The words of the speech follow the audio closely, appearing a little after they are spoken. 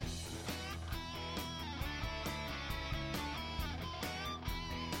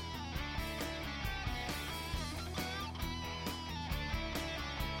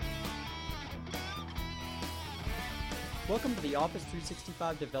Welcome to the Office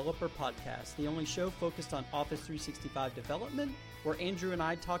 365 Developer Podcast, the only show focused on Office 365 development, where Andrew and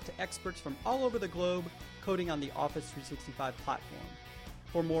I talk to experts from all over the globe coding on the Office 365 platform.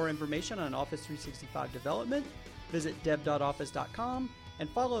 For more information on Office 365 development, visit dev.office.com and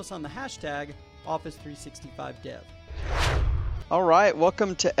follow us on the hashtag Office365Dev. All right,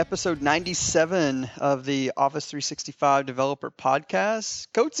 welcome to episode 97 of the Office 365 Developer Podcast.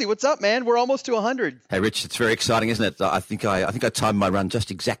 Coatsy, what's up, man? We're almost to 100. Hey, Rich, it's very exciting, isn't it? I think I timed my run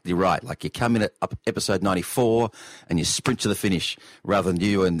just exactly right. Like you come in at episode 94 and you sprint to the finish, rather than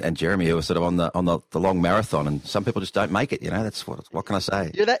you and Jeremy who are sort of on the long marathon. And some people just don't make it. You know, that's what can I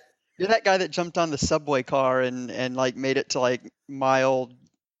say? You're that guy that jumped on the subway car and like made it to like mile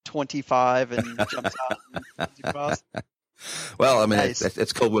 25 and jumps out and across. Well, I mean, Nice.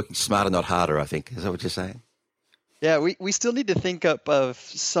 it's called working smarter, not harder, I think. Is that what you're saying? Yeah, we still need to think up of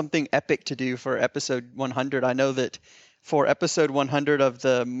something epic to do for episode 100. I know that for episode 100 of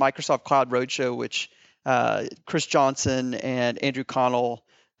the Microsoft Cloud Roadshow, which Chris Johnson and Andrew Connell,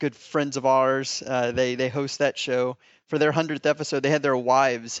 good friends of ours, they host that show. For their 100th episode, they had their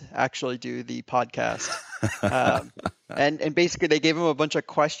wives actually do the podcast. And basically they gave them a bunch of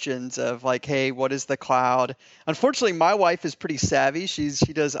questions of like, hey, what is the cloud? Unfortunately, my wife is pretty savvy. She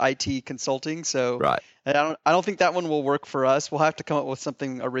does IT consulting, so Right. I don't think that one will work for us. We'll have to come up with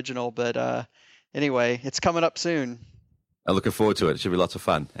something original, but anyway, it's coming up soon. I'm looking forward to it. It should be lots of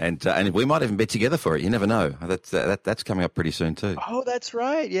fun. And we might even be together for it. You never know. That's coming up pretty soon too. Oh, that's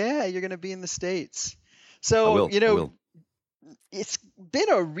right. Yeah, you're going to be in the States. I So, will. I will. it's been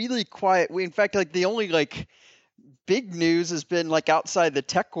a really quiet week. In fact, like the only like big news has been like outside the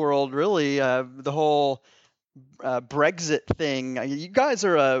tech world, really, the whole Brexit thing. You guys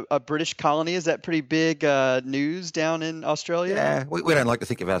are a British colony. Is that pretty big news down in Australia? Yeah, we don't like to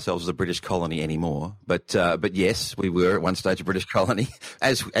think of ourselves as a British colony anymore, but yes, we were at one stage a British colony,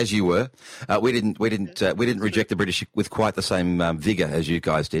 as you were. We didn't reject the British with quite the same vigor as you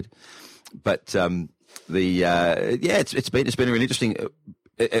guys did, but it's been really interesting.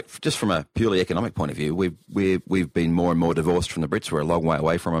 Just from a purely economic point of view, we've been more and more divorced from the Brits. We're a long way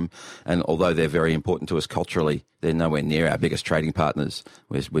away from them, and although they're very important to us culturally, they're nowhere near our biggest trading partners.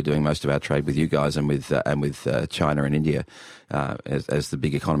 We're doing most of our trade with you guys and with China and India as the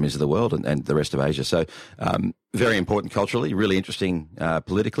big economies of the world and the rest of Asia. So very important culturally, really interesting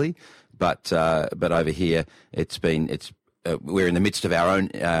politically, but over here we're in the midst of our own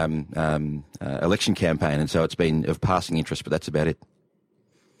election campaign, and so it's been of passing interest, but that's about it.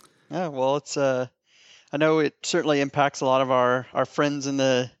 Yeah, well, it's I know it certainly impacts a lot of our friends in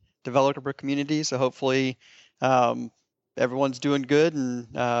the developer community. So hopefully everyone's doing good, and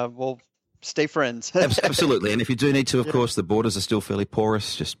we'll stay friends. Absolutely, and if you do need to, of course, the borders are still fairly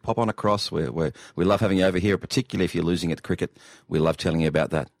porous. Just pop on across. We love having you over here, particularly if you're losing at cricket. We love telling you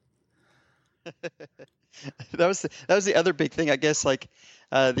about that. That was the other big thing, I guess. Like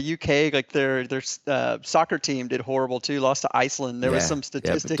the UK, like their soccer team did horrible too. Lost to Iceland. There was some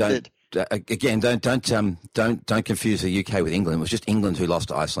statistic that. Again, don't confuse the UK with England. It was just England who lost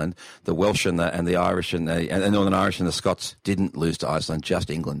to Iceland. The Welsh and the Irish and the Northern Irish and the Scots didn't lose to Iceland. Just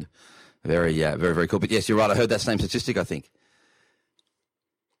England. Very, very cool. But yes, you're right. I heard that same statistic, I think.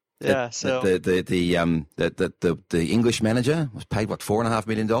 Yeah. So the English manager was paid $4.5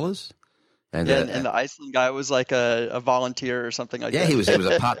 million. And the Iceland guy was like a volunteer or something like that. Yeah, he was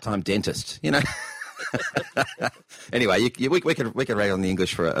a part-time dentist, you know. Anyway, we can rag on the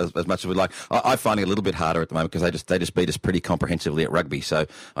English for as much as we like. I find it a little bit harder at the moment because they just beat us pretty comprehensively at rugby. So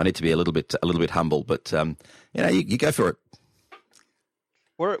I need to be a little bit humble. But you go for it.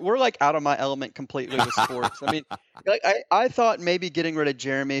 We're like out of my element completely with sports. I mean, like I thought maybe getting rid of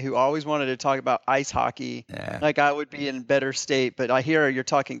Jeremy, who always wanted to talk about ice hockey, like I would be in better state. But I hear you're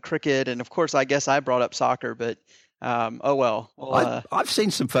talking cricket, and of course, I guess I brought up soccer. But oh well. I've seen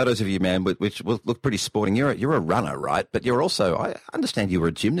some photos of you, man, which look pretty sporting. You're a runner, right? But you're also, I understand, you were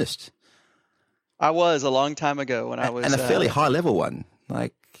a gymnast. I was a long time ago when I was, and a fairly high level one.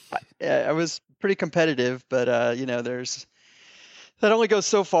 Like I was pretty competitive, but there's. That only goes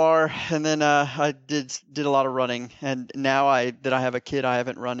so far, and then I did a lot of running, and now that I have a kid, I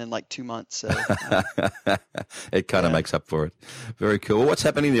haven't run in like 2 months. So it kind of makes up for it. Very cool. Well, what's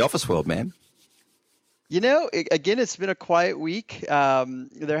happening in the office world, man? Again, it's been a quiet week.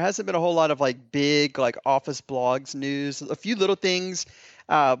 There hasn't been a whole lot of like big like office blogs news. A few little things.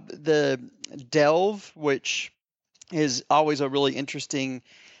 The Delve, which is always a really interesting.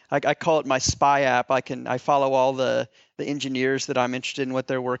 I call it my spy app. I follow all the engineers that I'm interested in what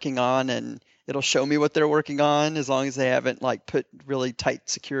they're working on, and it'll show me what they're working on as long as they haven't like put really tight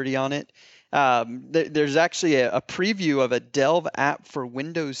security on it. there's actually a preview of a Delve app for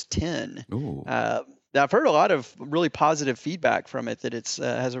Windows 10. Ooh. I've heard a lot of really positive feedback from it, that it's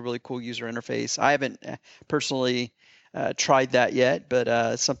has a really cool user interface. I haven't personally tried that yet,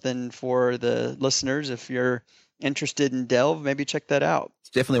 but something for the listeners. If you're interested in Delve, maybe check that out. It's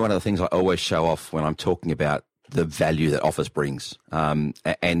definitely one of the things I always show off when I'm talking about the value that Office brings, and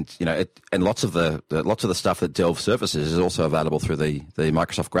lots of the stuff that Delve surfaces is also available through the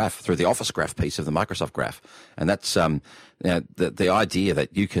Microsoft Graph, through the Office Graph piece of the Microsoft Graph, and that's the idea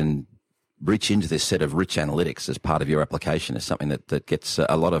that you can reach into this set of rich analytics as part of your application is something that gets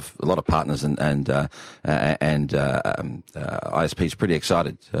a lot of partners and ISPs pretty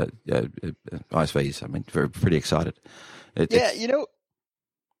excited. ISVs, I mean, pretty excited. It's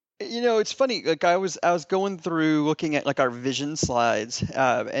funny. Like I was going through looking at like our vision slides,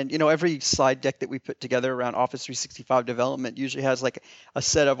 and every slide deck that we put together around Office 365 development usually has like a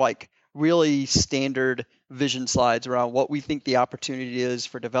set of like really standard vision slides around what we think the opportunity is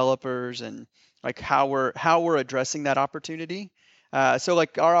for developers and like how we're addressing that opportunity. So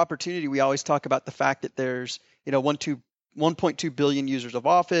like our opportunity, we always talk about the fact that there's 1.2 billion users of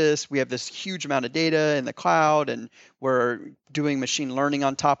Office. We have this huge amount of data in the cloud, and we're doing machine learning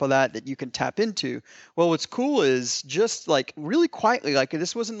on top of that you can tap into. Well, what's cool is just like really quietly, like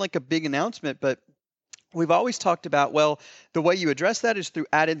this wasn't like a big announcement, but we've always talked about, well, the way you address that is through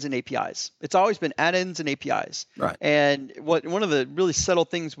add-ins and APIs. It's always been add-ins and APIs. Right. And one of the really subtle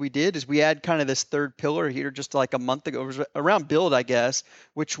things we did is we add kind of this third pillar here just like a month ago, around Build, I guess,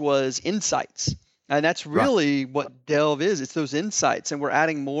 which was insights. And that's really what Delve is. It's those insights, and we're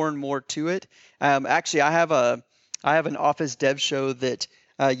adding more and more to it. Actually, I have an Office Dev show that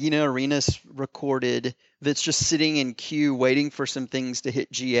Yina Arenas recorded that's just sitting in queue waiting for some things to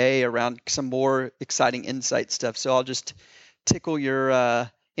hit GA around some more exciting insight stuff. So I'll just tickle your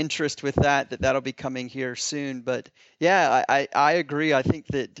interest with that'll be coming here soon. But yeah, I agree. I think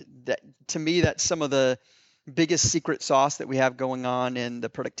that to me, that's some of the biggest secret sauce that we have going on in the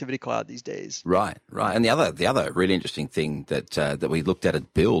productivity cloud these days. Right. And the other really interesting thing that we looked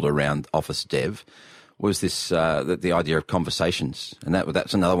at Build around Office Dev was this the idea of conversations, and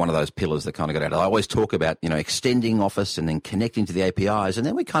that's another one of those pillars that kind of got out. I always talk about extending Office and then connecting to the APIs, and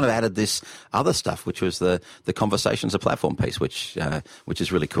then we kind of added this other stuff, which was the conversations, a platform piece, which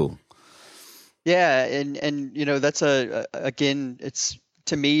is really cool. Yeah, and that's again, it's.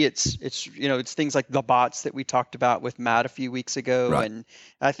 To me, it's things like the bots that we talked about with Matt a few weeks ago, right. And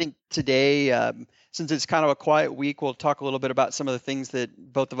I think today, since it's kind of a quiet week, we'll talk a little bit about some of the things that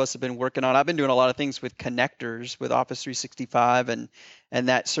both of us have been working on. I've been doing a lot of things with connectors with Office 365, and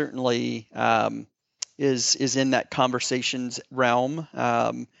that certainly is in that conversations realm.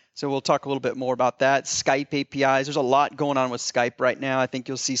 So we'll talk a little bit more about that. Skype APIs. There's a lot going on with Skype right now. I think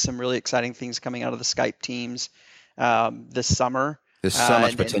you'll see some really exciting things coming out of the Skype teams this summer. There's so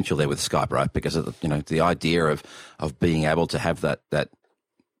much potential there with Skype, right? Because of the idea of being able to have that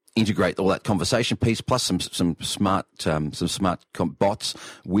integrate all that conversation piece plus some smart bots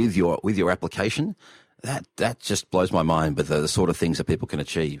with your application. That just blows my mind. But the sort of things that people can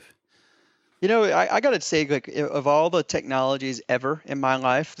achieve. I got to say, like, of all the technologies ever in my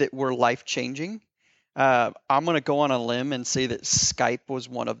life that were life changing, I'm going to go on a limb and say that Skype was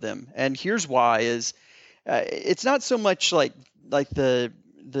one of them. And here's why: is it's not so much like the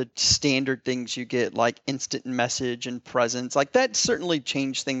standard things you get, like instant message and presence, like that certainly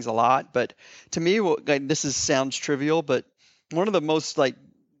changed things a lot. But to me, sounds trivial, but one of the most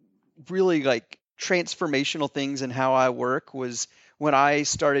really transformational things in how I work was when I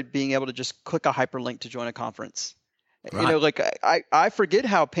started being able to just click a hyperlink to join a conference. Right. I forget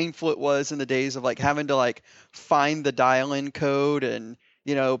how painful it was in the days of having to find the dial-in code and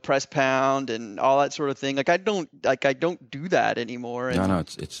press pound and all that sort of thing. I don't do that anymore. And, no,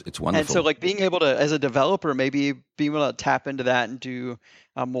 it's wonderful. And so being able to, as a developer, maybe being able to tap into that and do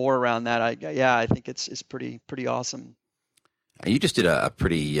more around that. I think it's pretty awesome. You just did a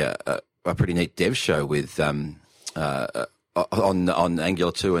pretty neat dev show with on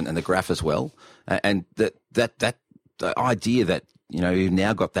Angular 2 and the graph as well. And that idea that you've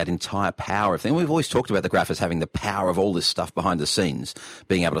now got that entire power of thing. We've always talked about the graph as having the power of all this stuff behind the scenes,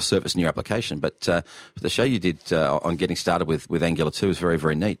 being able to surface in your application. But the show you did on getting started with Angular 2 is very,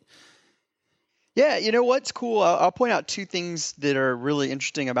 very neat. Yeah, what's cool? I'll point out two things that are really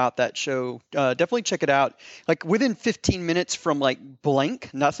interesting about that show. Definitely check it out. Within 15 minutes from blank,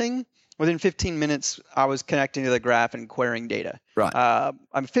 nothing, within 15 minutes, I was connecting to the graph and querying data. Right.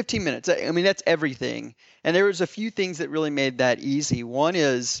 15 minutes. I mean, that's everything. And there was a few things that really made that easy. One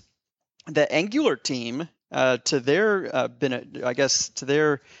is the Angular team, to their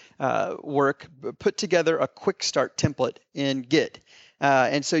work, put together a quick start template in Git.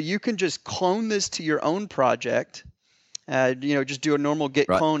 And so you can just clone this to your own project, just do a normal Git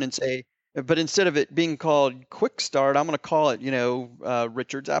clone and say, but instead of it being called quick start, I'm going to call it,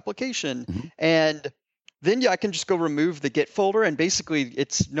 Richard's application. Mm-hmm. And then I can just go remove the Git folder, and basically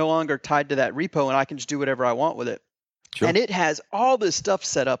it's no longer tied to that repo, and I can just do whatever I want with it. Sure. And it has all this stuff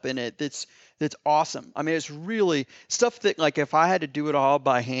set up in it that's awesome. I mean, it's really stuff that, like, if I had to do it all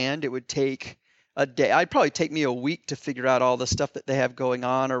by hand, it would take a day. It'd probably take me a week to figure out all the stuff that they have going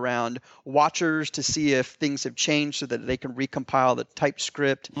on around watchers to see if things have changed so that they can recompile the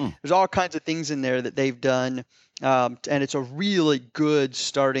TypeScript. There's all kinds of things in there that they've done, and it's a really good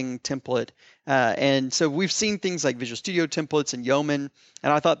starting template. And so we've seen things like Visual Studio templates and Yeoman,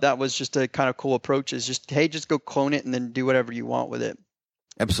 and I thought that was just a kind of cool approach, is just, hey, just go clone it and then do whatever you want with it.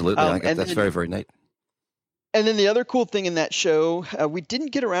 Absolutely. I think that's very, very neat. And then the other cool thing in that show, we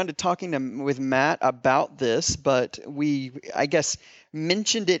didn't get around to talking with Matt about this, but we, I guess,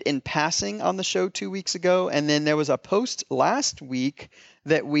 mentioned it in passing on the show 2 weeks ago. And then there was a post last week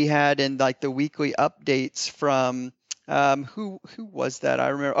that we had in like the weekly updates from who was that? I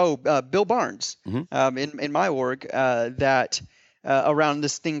remember. Bill Barnes, in my org, that around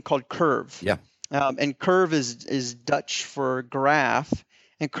this thing called Curve. Yeah. And Curve is Dutch for graph.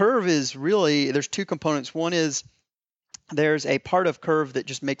 And Curve is really, there's two components. One is there's a part of Curve that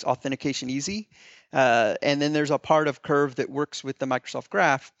just makes authentication easy. And then there's a part of Curve that works with the Microsoft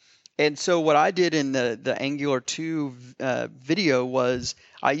Graph. And so what I did in the Angular 2 video was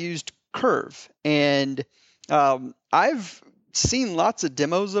I used Curve. And I've seen lots of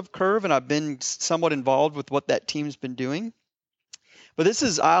demos of Curve, and I've been somewhat involved with what that team's been doing. But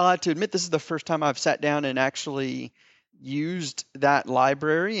I'll have to admit, this is the first time I've sat down and actually used that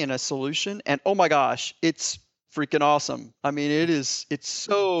library in a solution, and oh my gosh, it's freaking awesome. I mean, it's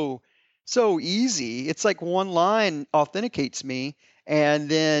so easy. It's like one line authenticates me, and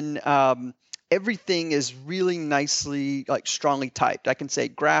then everything is really nicely, like, strongly typed. I can say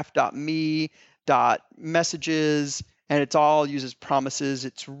graph.me.messages, and it's all uses promises.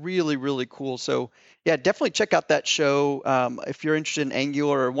 It's really, really cool. So yeah, definitely check out that show if you're interested in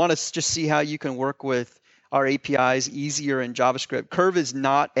Angular or want to just see how you can work with our APIs easier in JavaScript. Curve is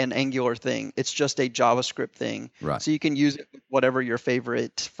not an Angular thing. It's just a JavaScript thing. Right. So you can use it with whatever your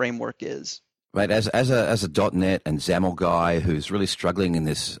favorite framework is. Right. As a .NET and XAML guy who's really struggling in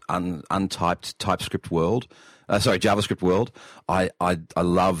this untyped TypeScript world, JavaScript world, I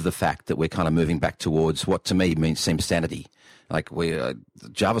love the fact that we're kind of moving back towards what to me seems sanity. Like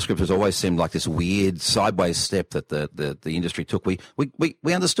JavaScript has always seemed like this weird sideways step that the industry took. We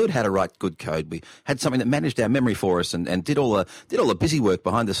understood how to write good code. We had something that managed our memory for us and did all the busy work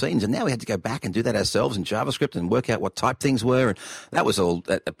behind the scenes. And now we had to go back and do that ourselves in JavaScript and work out what type things were. And that was all.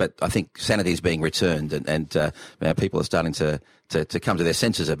 But I think sanity is being returned, and people are starting to come to their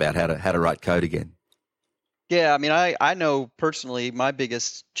senses about how to write code again. Yeah, I mean, I know personally my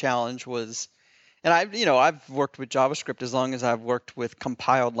biggest challenge was. And I've worked with JavaScript as long as I've worked with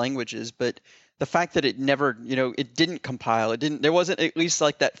compiled languages, but the fact that it never, it didn't compile, there wasn't at least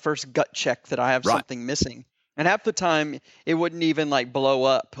like that first gut check that I have something missing. And half the time it wouldn't even like blow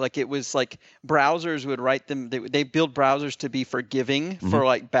up. Like, it was like browsers would write them. They build browsers to be forgiving for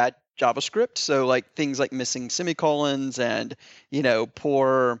like bad JavaScript. So like things like missing semicolons and,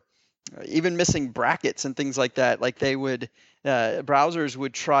 poor, even missing brackets and things like that. Like browsers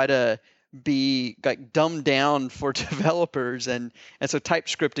would try to be like dumbed down for developers, and so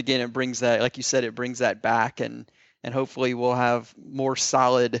TypeScript, again, it brings that, like you said, it brings that back, and hopefully we'll have more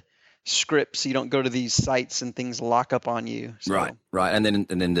solid scripts so you don't go to these sites and things lock up on you. So. Right, and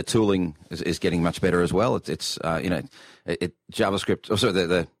then the tooling is getting much better as well. It's JavaScript. Also,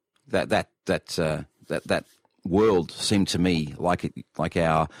 that world seemed to me like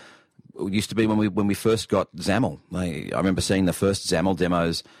our it used to be when we first got XAML. I remember seeing the first XAML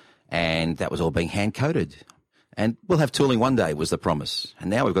demos. And that was all being hand-coded. And we'll have tooling one day was the promise. And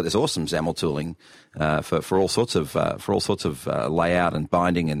now we've got this awesome XAML tooling for all sorts of layout and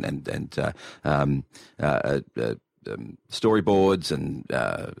binding and storyboards and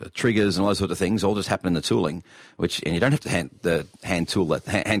triggers and all those sorts of things. All just happen in the tooling, and you don't have to hand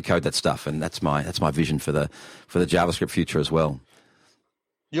code that stuff. And that's my vision for the JavaScript future as well.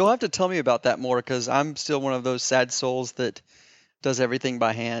 You'll have to tell me about that more, because I'm still one of those sad souls that does everything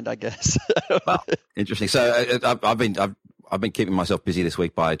by hand, I guess. Wow, interesting. So I've been keeping myself busy this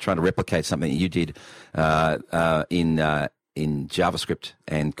week by trying to replicate something that you did in in JavaScript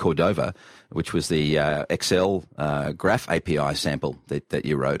and Cordova, which was the Excel Graph API sample that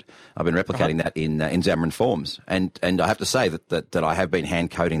you wrote. I've been replicating that in Xamarin Forms, and I have to say that I have been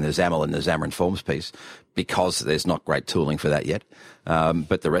hand coding the XAML and the Xamarin Forms piece because there's not great tooling for that yet.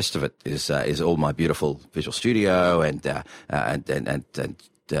 But the rest of it is all my beautiful Visual Studio and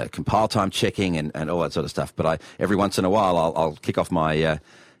compile time checking and all that sort of stuff. But every once in a while I'll kick off my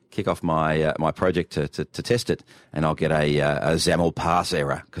my project to test it, and I'll get a XAML parse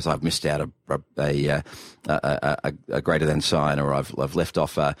error because I've missed out a greater than sign, or I've left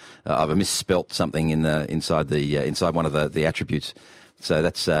off I've misspelt something inside one of the attributes. So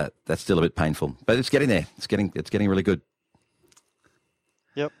that's still a bit painful, but it's getting there. It's getting really good.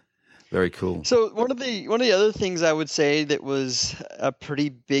 Yep. Very cool. So one of the other things I would say that was a pretty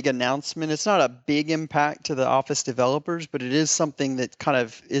big announcement, it's not a big impact to the Office developers, but it is something that kind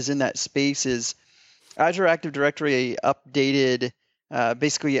of is in that space, is Azure Active Directory updated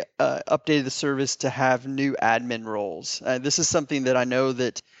the service to have new admin roles. This is something that I know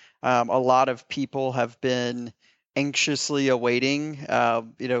that a lot of people have been anxiously awaiting.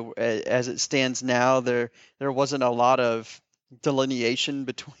 As it stands now, there wasn't a lot of delineation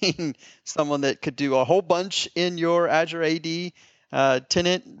between someone that could do a whole bunch in your Azure AD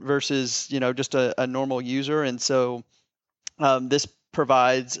tenant versus just a normal user, and so this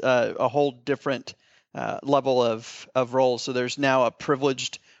provides a whole different level of roles. So there's now a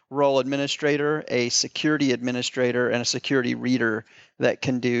privileged role administrator, a security administrator, and a security reader that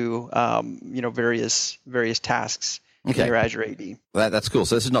can do various tasks in your Azure AD. That's cool.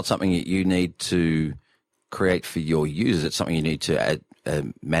 So this is not something you need to create for your users. It's something you need to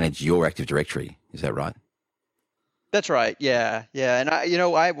manage your Active Directory. Is that right? That's right. Yeah. And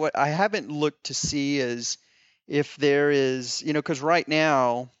I haven't looked to see is if there is, because right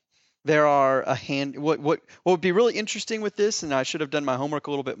now there are what would be really interesting with this, and I should have done my homework a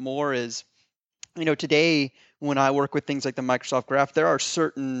little bit more, is, today when I work with things like the Microsoft Graph, there are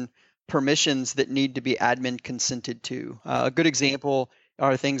certain permissions that need to be admin consented to. A good example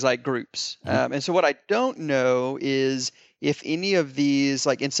are things like groups. And so what I don't know is if any of these,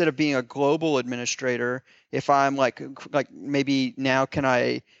 like instead of being a global administrator, if I'm like maybe now can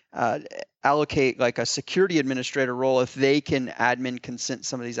I allocate like a security administrator role if they can admin consent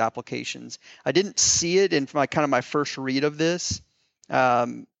some of these applications. I didn't see it in my first read of this,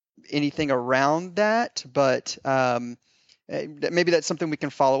 anything around that, but maybe that's something we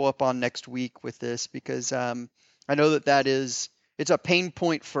can follow up on next week with this, because I know it's a pain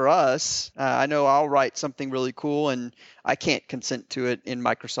point for us. I know I'll write something really cool and I can't consent to it in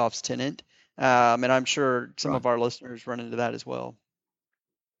Microsoft's tenant. And I'm sure some of our listeners run into that as well.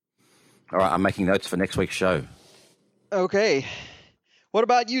 All right, I'm making notes for next week's show. Okay. What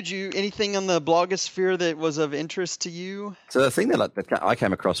about you, Ju? Anything on the blogosphere that was of interest to you? So the thing that I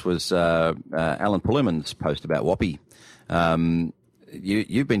came across was Alan Pulliman's post about WAPI.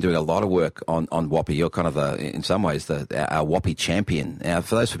 You've been doing a lot of work on WAPI. You're kind of in some ways our WAPI champion. Now,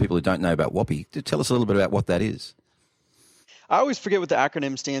 for people who don't know about WAPI, tell us a little bit about what that is. I always forget what the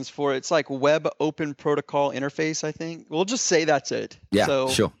acronym stands for. It's like Web Open Protocol Interface, I think. We'll just say that's it. Yeah, so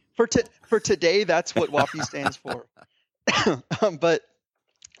sure. For today, that's what WAPI stands for. But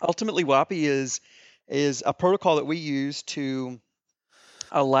ultimately, WAPI is a protocol that we use to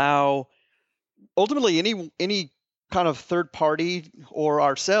allow ultimately any kind of third party or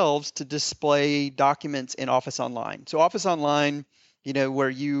ourselves to display documents in Office Online. So Office Online, where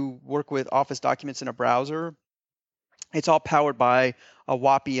you work with Office documents in a browser, it's all powered by a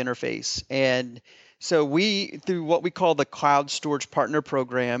WAPI interface. And so through what we call the Cloud Storage Partner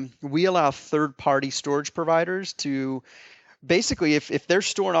Program, we allow third-party storage providers to basically, if they're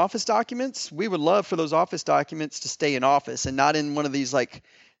storing Office documents, we would love for those Office documents to stay in Office and not in one of these like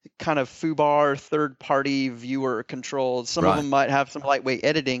kind of foobar third-party viewer controls. Some of them might have some lightweight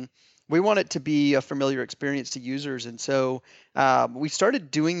editing. We want it to be a familiar experience to users. And so we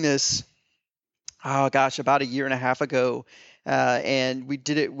started doing this, about a year and a half ago. And we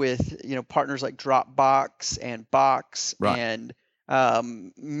did it with, partners like Dropbox and Box and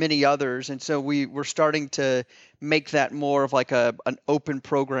many others. And so we're starting to make that more of like an open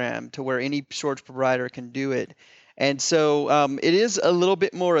program to where any storage provider can do it. And so it is a little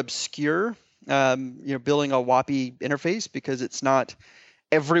bit more obscure, building a WAPI interface, because it's not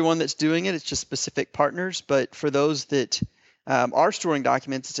everyone that's doing it. It's just specific partners. But for those that are storing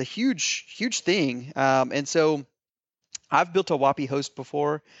documents, it's a huge, huge thing. And so I've built a WAPI host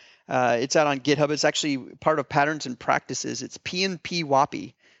before. It's out on GitHub. It's actually part of Patterns and Practices. It's PNP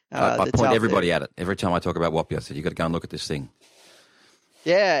WAPI. I point everybody at it. Every time I talk about WAPI, I said, you got to go and look at this thing.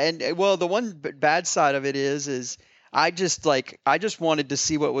 Yeah, and well, the one bad side of it is I just wanted to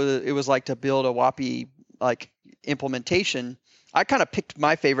see what it was like to build a WAPI like implementation. I kind of picked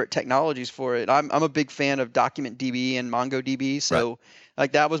my favorite technologies for it. I'm a big fan of DocumentDB and MongoDB, so Right.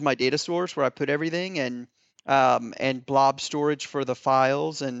 like that was my data source where I put everything, and blob storage for the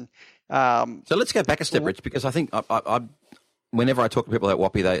files, and So let's go back a step, Rich, because I think whenever I talk to people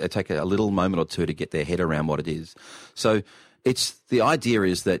about WAPI, they take a little moment or two to get their head around what it is. So the idea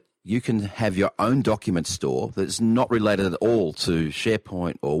is that you can have your own document store that's not related at all to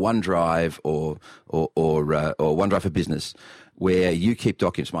SharePoint or OneDrive or OneDrive for Business, where you keep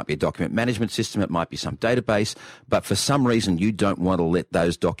documents. It might be a document management system, it might be some database, but for some reason you don't want to let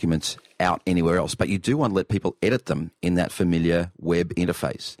those documents out anywhere else, but you do want to let people edit them in that familiar web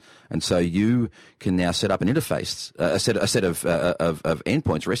interface. And so you can now set up an interface, a set of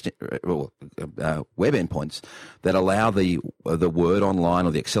endpoints, web endpoints that allow the Word Online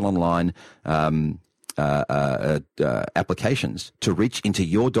or the Excel Online applications to reach into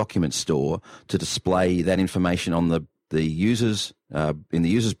your document store to display that information on the users in the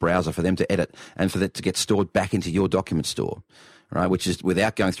user's browser for them to edit and for that to get stored back into your document store, right? Which is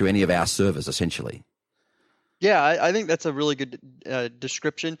without going through any of our servers, essentially. Yeah, I think that's a really good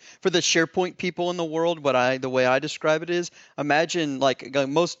description for the SharePoint people in the world. The way I describe it is, imagine like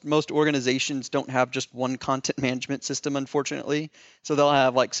most organizations don't have just one content management system, unfortunately. So they'll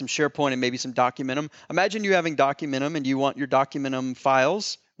have like some SharePoint and maybe some Documentum. Imagine you having Documentum and you want your Documentum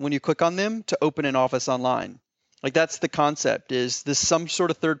files when you click on them to open in Office Online. Like that's the concept. Is this some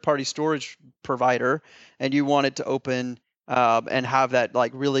sort of third-party storage provider, and you want it to open and have that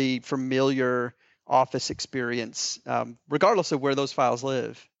like really familiar Office experience, regardless of where those files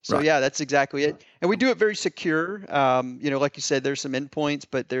live. So Right. yeah, that's exactly it. And we do it very secure. Like you said, there's some endpoints,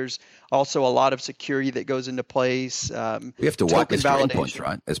 but there's also a lot of security that goes into place. We have to Token whitelist your validation. endpoints,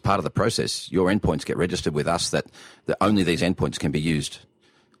 right? As part of the process, your endpoints get registered with us that only these endpoints can be used.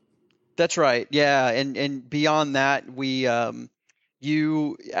 That's right. Yeah, and beyond that,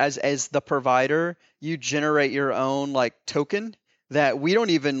 you as the provider, you generate your own like token that we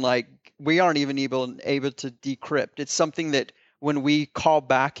aren't even able to decrypt. It's something that when we call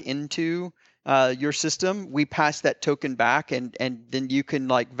back into your system, we pass that token back, and then you can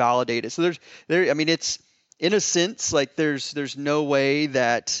like validate it. So it's in a sense like there's no way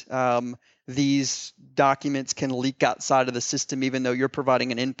that these documents can leak outside of the system, even though you're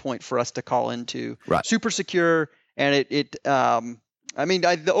providing an endpoint for us to call into. Right. Super secure, and the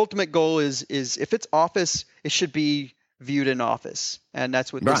ultimate goal is if it's Office, it should be viewed in Office, and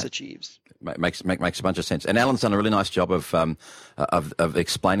that's what this achieves. Makes a bunch of sense. And Alan's done a really nice job of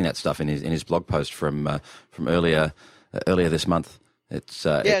explaining that stuff in his blog post from earlier this month. It's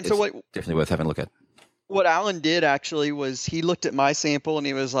definitely worth having a look at. What Alan did actually was he looked at my sample and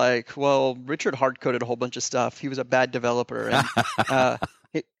he was like, "Well, Richard hard-coded a whole bunch of stuff. He was a bad developer."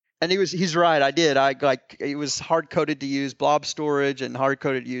 And he's right. I did. It was hard-coded to use blob storage and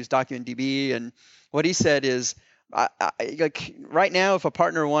hard-coded to use DocumentDB. And what he said is, like right now, if a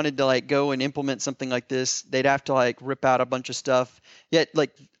partner wanted to like go and implement something like this, they'd have to like rip out a bunch of stuff. Yet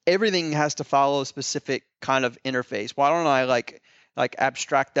like everything has to follow a specific kind of interface. Why don't I like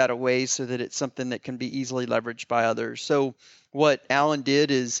abstract that away so that it's something that can be easily leveraged by others? So what Alan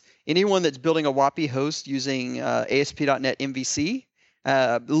did is anyone that's building a WAPI host using ASP.NET MVC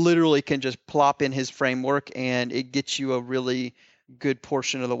literally can just plop in his framework, and it gets you a really good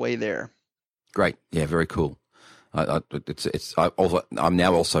portion of the way there. Great. Yeah, very cool. I'm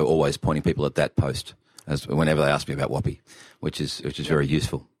now also always pointing people at that post as whenever they ask me about WAPI, which is very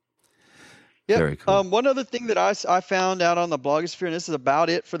useful. Yeah. Very cool. One other thing that I found out on the blogosphere, and this is about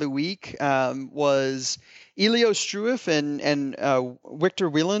it for the week, was Elio Struif and Victor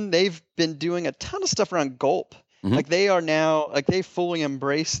Whelan. They've been doing a ton of stuff around Gulp. Mm-hmm. Like they are now, like they fully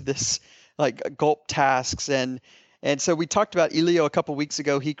embrace this like Gulp tasks, and so we talked about Elio a couple weeks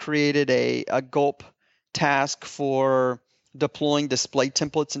ago. He created a Gulp task for deploying display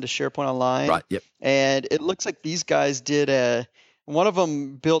templates into SharePoint Online. Right. Yep. And it looks like these guys did one of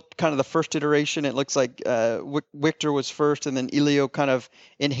them built kind of the first iteration. It looks like Victor was first, and then Elio kind of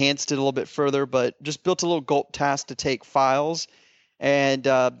enhanced it a little bit further, but just built a little Gulp task to take files and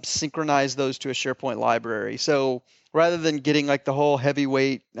synchronize those to a SharePoint library. So rather than getting like the whole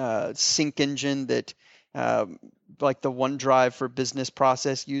heavyweight sync engine that like the OneDrive for Business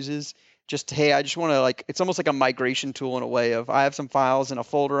process uses, hey, I just want to it's almost like a migration tool in a way of I have some files in a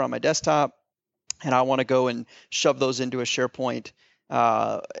folder on my desktop, and I want to go and shove those into a SharePoint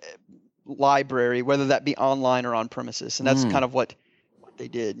library, whether that be online or on premises. And that's kind of what they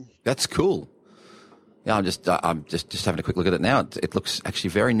did. That's cool. Yeah, I'm just having a quick look at it now. It looks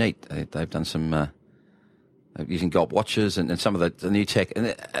actually very neat. They've done some using Gulp watches and some of the new tech.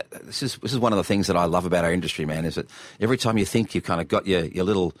 And this is one of the things that I love about our industry, man, is that every time you think you've kind of got your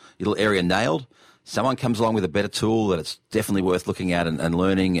little area nailed, someone comes along with a better tool that it's definitely worth looking at and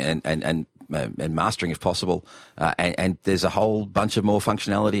learning and mastering if possible. And there's a whole bunch of more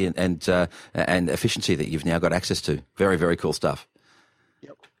functionality and efficiency that you've now got access to. Very, very cool stuff.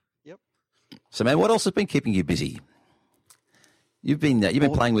 Yep. So, man, what else has been keeping you busy? You've been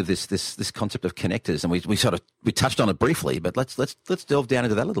playing with this concept of connectors, and we touched on it briefly, but let's delve down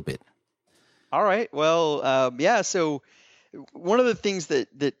into that a little bit. All right. Well, So one of the things that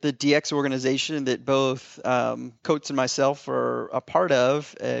the DX organization that both Coates and myself are a part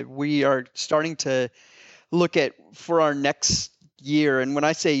of, we are starting to look at for our next year. And when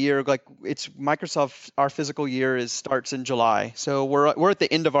I say year, like it's Microsoft, our physical year starts in July. So we're at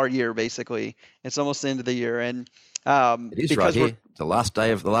the end of our year, basically. It's almost the end of the year, and it is right here. The last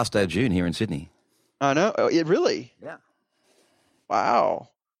day of June here in Sydney. I know. It really? Yeah. Wow.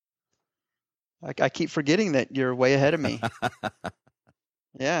 I keep forgetting that you're way ahead of me.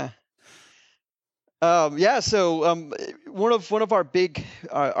 Yeah. So one of our big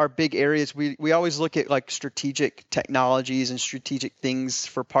areas, we always look at like strategic technologies and strategic things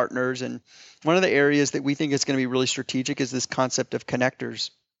for partners, and one of the areas that we think is going to be really strategic is this concept of connectors.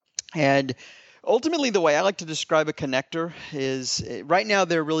 And ultimately, the way I like to describe a connector is right now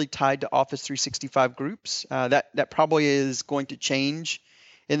they're really tied to Office 365 groups. That probably is going to change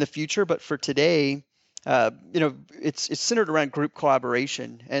in the future, but for today, it's centered around group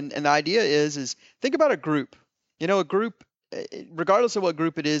collaboration. And the idea is think about a group. A group, regardless of what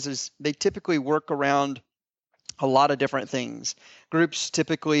group it is they typically work around a lot of different things. Groups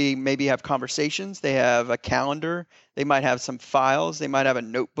typically maybe have conversations, they have a calendar, they might have some files, they might have a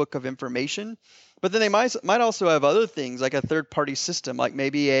notebook of information, but then they might also have other things like a third-party system, like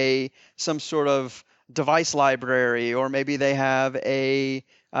maybe some sort of device library, or maybe they have a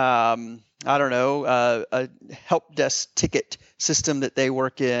help desk ticket system that they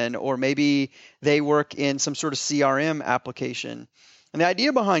work in, or maybe they work in some sort of CRM application. And the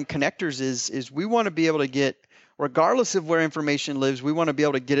idea behind connectors is we want to be able to get, regardless of where information lives, we want to be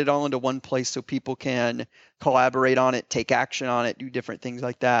able to get it all into one place so people can collaborate on it, take action on it, do different things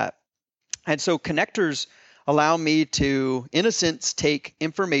like that. And so connectors allow me to, in a sense, take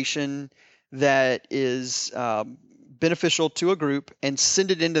information that is beneficial to a group and send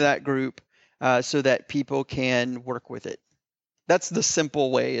it into that group so that people can work with it. That's the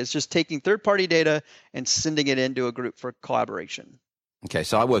simple way, is just taking third-party data and sending it into a group for collaboration. Okay,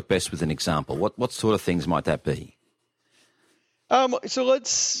 so I work best with an example. What sort of things might that be? So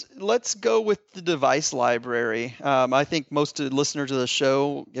let's go with the device library. I think most of the listeners of the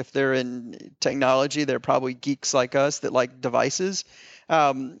show, if they're in technology, they're probably geeks like us that like devices.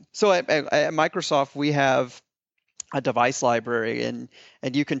 So at Microsoft, we have a device library, and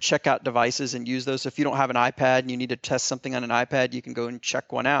you can check out devices and use those. So if you don't have an iPad and you need to test something on an iPad, you can go and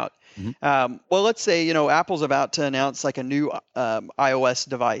check one out. Mm-hmm. Well, let's say Apple's about to announce like a new iOS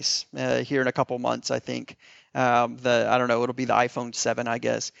device here in a couple months, I think. I don't know, it'll be the iPhone 7, I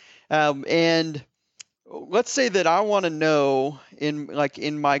guess. And let's say that I want to know in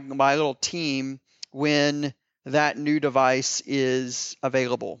my little team when that new device is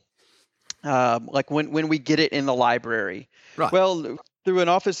available. Like when we get it in the library. Right. Well, through an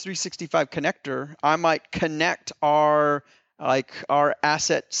Office 365 connector, I might connect our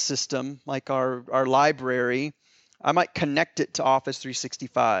asset system, like our library. I might connect it to Office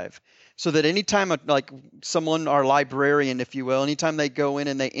 365 so that anytime our librarian, if you will, anytime they go in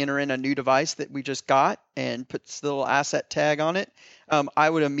and they enter in a new device that we just got and puts the little asset tag on it, I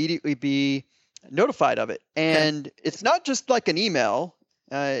would immediately be notified of it. And It's not just like an email.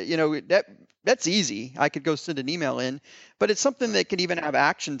 That's easy. I could go send an email in, but it's something that can even have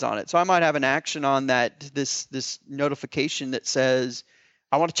actions on it. So I might have an action on this notification that says,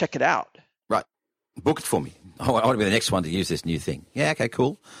 I want to check it out. Right. Book it for me. I want to be the next one to use this new thing. Yeah. Okay.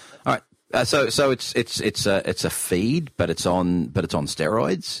 Cool. All right. So it's a feed, but it's on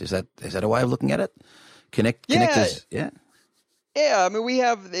steroids. Is that a way of looking at it? Connectors. Yeah. Yeah, I mean, we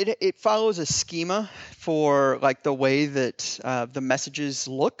have it follows a schema for like the way that the messages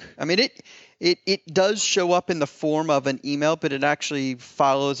look. I mean, it does show up in the form of an email, but it actually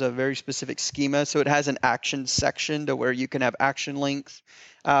follows a very specific schema. So it has an action section to where you can have action links.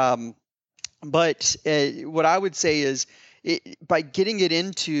 But what I would say is by getting it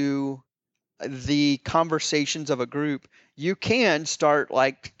into the conversations of a group, you can start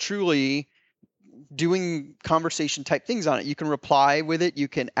like truly doing conversation type things on it. You can reply with it. You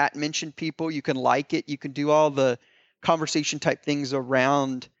can mention people. You can like it. You can do all the conversation type things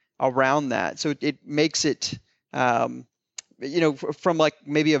around around that. So it makes it, from like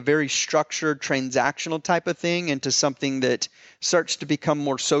maybe a very structured transactional type of thing into something that starts to become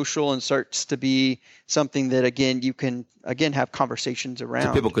more social and starts to be something that, again, you can, again, have conversations around.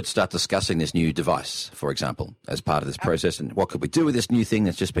 So people could start discussing this new device, for example, as part of this process. And what could we do with this new thing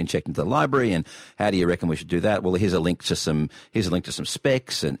that's just been checked into the library? And how do you reckon we should do that? Well, here's a link to some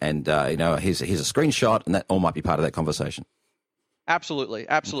specs and here's a screenshot, and that all might be part of that conversation. Absolutely.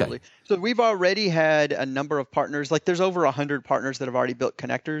 Okay. So we've already had a number of partners. Like there's over 100 partners that have already built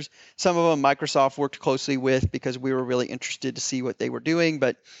connectors. Some of them Microsoft worked closely with because we were really interested to see what they were doing.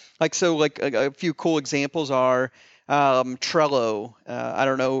 But a few cool examples are Trello. I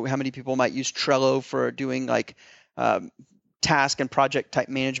don't know how many people might use Trello for doing task and project type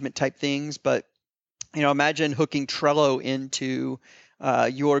management type things. But imagine hooking Trello into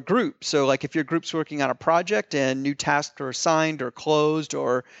your group. So like if your group's working on a project and new tasks are assigned or closed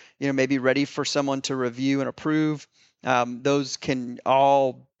or, maybe ready for someone to review and approve, those can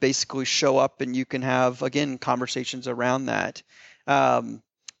all basically show up and you can have, again, conversations around that.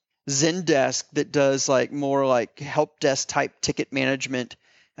 Zendesk that does more like help desk type ticket management.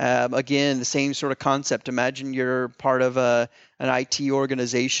 Again, the same sort of concept. Imagine you're part of an IT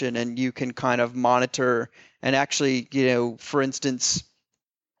organization and you can kind of monitor and actually, for instance,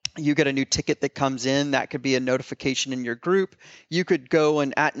 you get a new ticket that comes in, that could be a notification in your group. You could go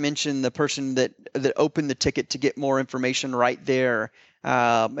and mention the person that opened the ticket to get more information right there.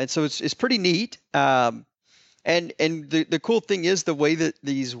 And so it's pretty neat. And the cool thing is the way that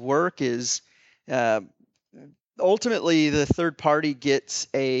these work is ultimately the third party gets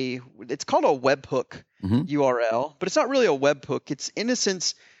it's called a webhook URL, but it's not really a webhook. It's in a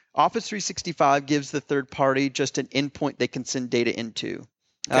sense, Office 365 gives the third party just an endpoint they can send data into.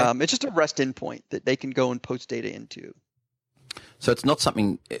 Okay. It's just a REST endpoint that they can go and post data into. So it's not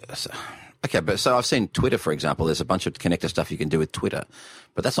something. Okay, but so I've seen Twitter, for example. There's a bunch of connector stuff you can do with Twitter,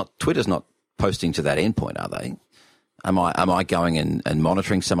 but Twitter's not posting to that endpoint, are they? Am I going and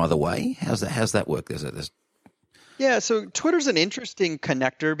monitoring some other way? How's that work? Yeah, so Twitter's an interesting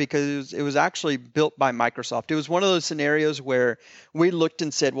connector because it was actually built by Microsoft. It was one of those scenarios where we looked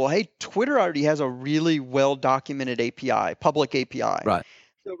and said, well, hey, Twitter already has a really well-documented API, public API. Right.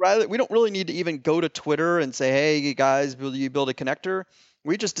 So we don't really need to even go to Twitter and say, hey, you guys, will you build a connector?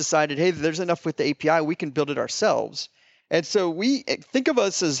 We just decided, hey, there's enough with the API, we can build it ourselves. And so we think of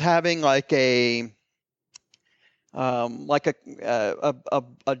us as having a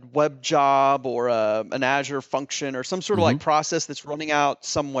web job or an Azure function or some sort of process that's running out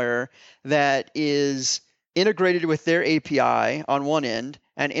somewhere that is integrated with their API on one end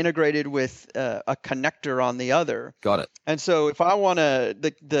and integrated with a connector on the other. Got it. And so if I want to,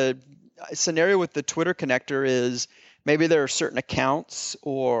 the scenario with the Twitter connector is maybe there are certain accounts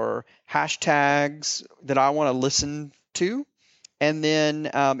or hashtags that I want to listen to. And then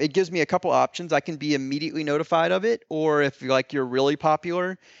it gives me a couple options. I can be immediately notified of it, or if you're really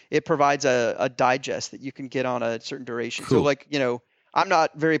popular, it provides a digest that you can get on a certain duration. Cool. So I'm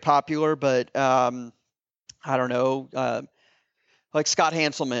not very popular, but I don't know, like Scott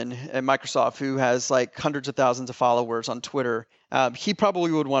Hanselman at Microsoft, who has hundreds of thousands of followers on Twitter, he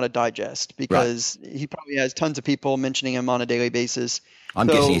probably would want a digest because he probably has tons of people mentioning him on a daily basis. I'm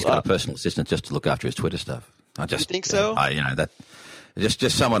guessing he's got a personal assistant just to look after his Twitter stuff. You think so? That just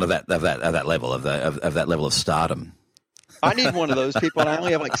someone of that level of that level of stardom. I need one of those people, and I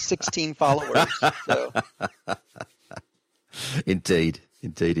only have 16 followers. So. Indeed.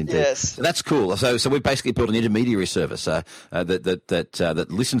 Yes. So that's cool. So we've basically built an intermediary service that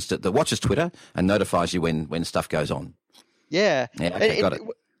listens that watches Twitter and notifies you when stuff goes on. Yeah. Okay, got it.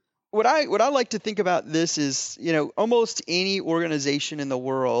 What I like to think about this is, almost any organization in the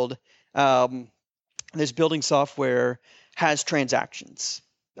world that's building software has transactions.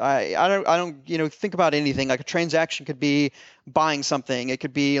 I don't think about anything. Like a transaction could be buying something. It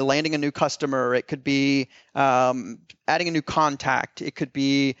could be landing a new customer. It could be adding a new contact. It could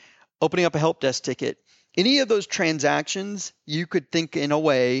be opening up a help desk ticket. Any of those transactions, you could think in a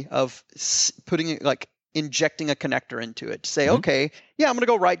way of putting it injecting a connector into it to say, okay, yeah, I'm going to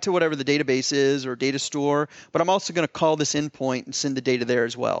go right to whatever the database is or data store, but I'm also going to call this endpoint and send the data there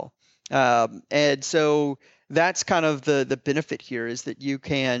as well. And so that's kind of the benefit here is that you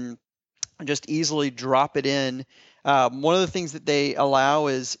can just easily drop it in. One of the things that they allow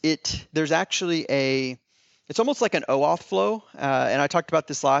is there's actually it's almost like an OAuth flow. And I talked about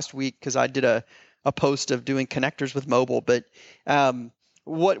this last week because I did a post of doing connectors with mobile. But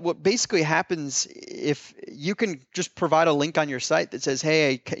what basically happens if you can just provide a link on your site that says,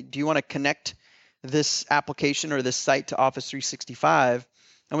 hey, do you want to connect this application or this site to Office 365?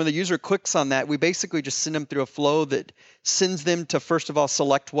 And when the user clicks on that, we basically just send them through a flow that sends them to, first of all,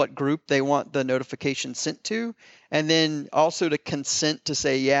 select what group they want the notification sent to, and then also to consent to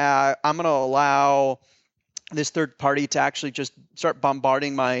say, yeah, I'm going to allow this third party to actually just start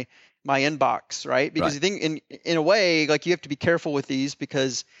bombarding my inbox, right? Because Right. I think in a way, like, you have to be careful with these,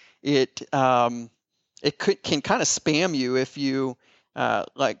 because it can kind of spam you if you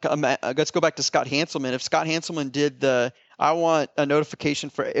let's go back to Scott Hanselman. If Scott Hanselman did I want a notification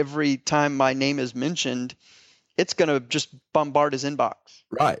for every time my name is mentioned, it's going to just bombard his inbox.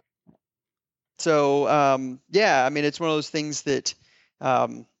 Right. So yeah, I mean, it's one of those things that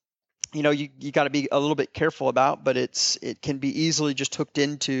you got to be a little bit careful about, but it can be easily just hooked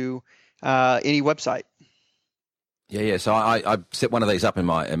into any website. Yeah. So I set one of these up in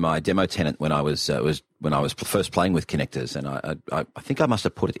my demo tenant when I was first playing with connectors, and I think I must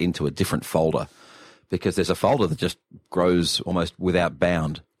have put it into a different folder, because there's a folder that just grows almost without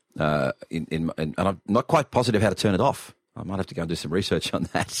bound. And I'm not quite positive how to turn it off. I might have to go and do some research on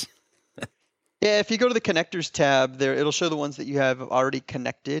that. Yeah, if you go to the connectors tab there, it'll show the ones that you have already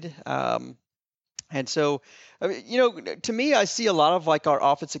connected. And so, I mean, to me, I see a lot of like our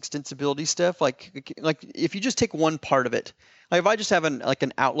Office extensibility stuff. Like if you just take one part of it, like if I just have an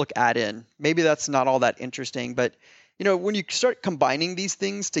Outlook add-in, maybe that's not all that interesting. But when you start combining these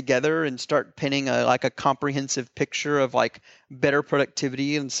things together and start pinning a comprehensive picture of like better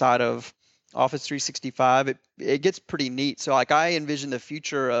productivity inside of Office 365, it gets pretty neat. So like I envision the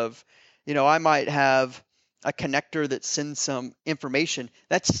future of, I might have a connector that sends some information.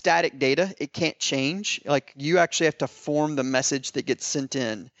 That's static data. It can't change. Like, you actually have to form the message that gets sent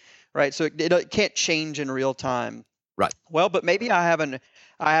in, right? So it can't change in real time. Right. Well, but maybe I have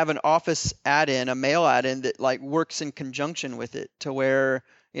an Office add-in, a mail add-in that like works in conjunction with it, to where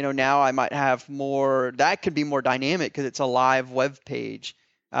now I might have more. That could be more dynamic because it's a live web page.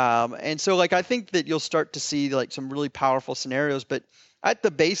 And so like I think that you'll start to see like some really powerful scenarios, but at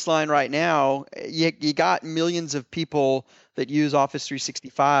the baseline right now, you got millions of people that use Office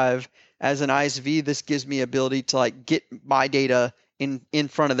 365. As an ISV, this gives me ability to like get my data in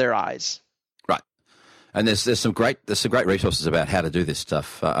front of their eyes. Right. And there's some great resources about how to do this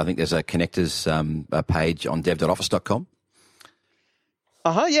stuff. I think there's a connectors page on dev.office.com.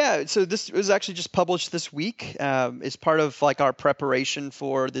 Yeah. So this was actually just published this week. It's part of like our preparation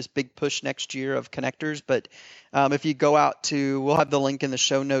for this big push next year of connectors. But if you go out we'll have the link in the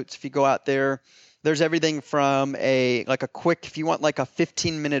show notes. If you go out there, there's everything from if you want like a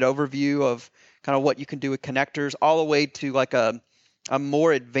 15-minute overview of kind of what you can do with connectors, all the way to like a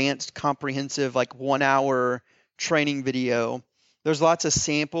more advanced, comprehensive, like 1-hour training video. There's lots of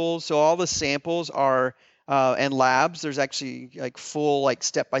samples. So all the samples are and labs. There's actually like full like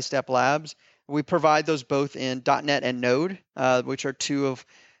step-by-step labs. We provide those both in .NET and Node, which are two of,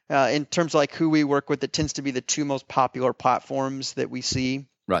 in terms of like who we work with, it tends to be the two most popular platforms that we see.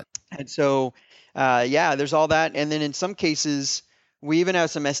 Right. And so, there's all that. And then in some cases, we even have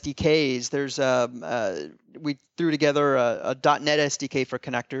some SDKs. We threw together a .NET SDK for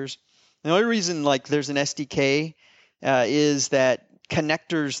connectors. The only reason like there's an SDK is that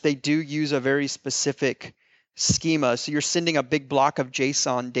connectors, they do use a very specific schema. So you're sending a big block of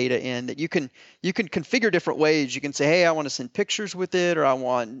JSON data in that you can configure different ways. You can say, hey, I want to send pictures with it, or I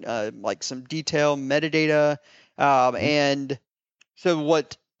want like some detailed metadata. And so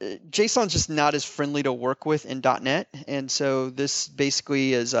what JSON's just not as friendly to work with in .NET. And so this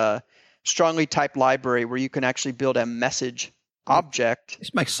basically is a strongly typed library where you can actually build a message object.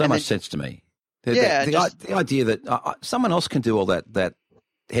 This makes so much sense to me. The idea that someone else can do all that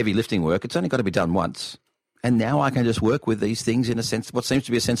heavy lifting work, it's only got to be done once. And now I can just work with these things in what seems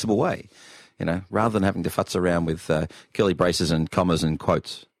to be a sensible way, rather than having to futz around with curly braces and commas and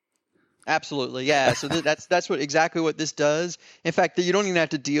quotes. Absolutely, yeah. So that's exactly what this does. In fact, you don't even have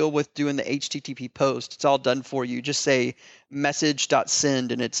to deal with doing the HTTP post. It's all done for you. Just say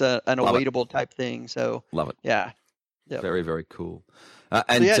message.send, and it's an awaitable type thing. So love it. Yeah. Yep. Very, very cool.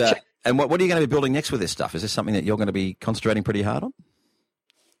 And what are you going to be building next with this stuff? Is this something that you're going to be concentrating pretty hard on?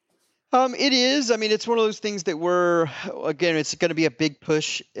 It is. I mean, it's one of those things that it's going to be a big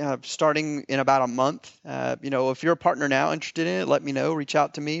push starting in about a month. If you're a partner now interested in it, let me know. Reach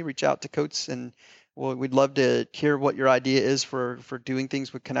out to me, reach out to Coates, and we'd love to hear what your idea is for doing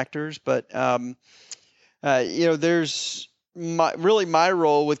things with connectors. But, there's my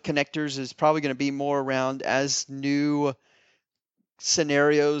role with connectors is probably going to be more around as new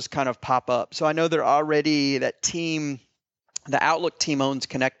scenarios kind of pop up. So I know they're already that team. The Outlook team owns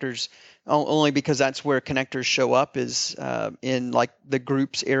connectors only because that's where connectors show up, is in like the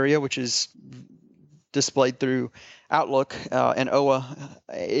groups area, which is displayed through Outlook and OA,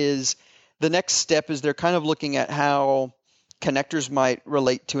 is the next step is they're kind of looking at how connectors might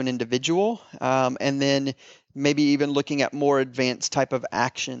relate to an individual, and then maybe even looking at more advanced type of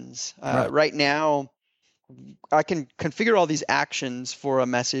actions. Right now, I can configure all these actions for a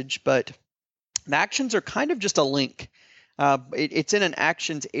message, but the actions are kind of just a link. It's in an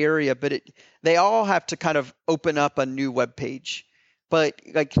actions area, but they all have to kind of open up a new web page. But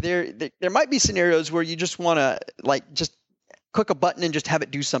like there might be scenarios where you just want to like just click a button and just have it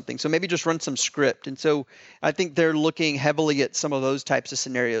do something. So maybe just run some script. And so I think they're looking heavily at some of those types of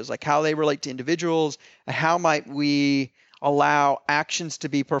scenarios, like how they relate to individuals, and how might we allow actions to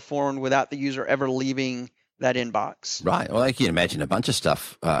be performed without the user ever leaving that inbox. Right. Well, I can imagine a bunch of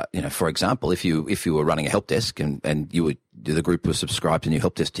stuff. For example, if you were running a help desk and the group was subscribed to new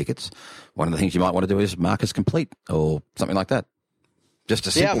help desk tickets, one of the things you might want to do is mark as complete or something like that. Just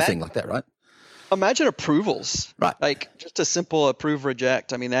a simple thing like that, right? Imagine approvals, right? Like just a simple approve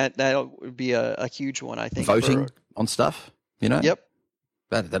reject. I mean, that would be a huge one, I think. Voting on stuff, Yep.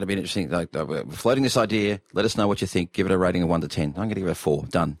 That'd be interesting. Like we're floating this idea. Let us know what you think. Give it a rating of 1 to 10. I'm going to give it a 4.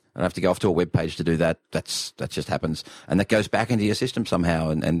 Done. I don't have to go off to a web page to do that. That just happens, and that goes back into your system somehow,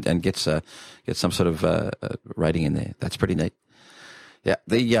 and gets some sort of rating in there. That's pretty neat. Yeah.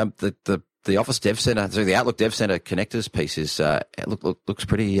 The Office Dev Center, so the Outlook Dev Center connectors piece is looks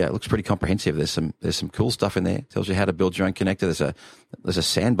pretty comprehensive. There's some cool stuff in there. Tells you how to build your own connector. There's a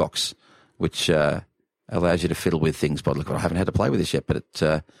sandbox which allows you to fiddle with things. But look, I haven't had to play with this yet, but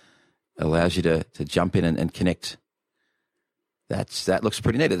it allows you to jump in and connect. That looks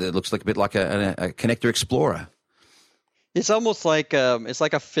pretty neat. It looks like a bit like a connector explorer. It's almost like it's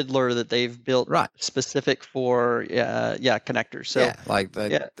like a fiddler that they've built specific for connectors. So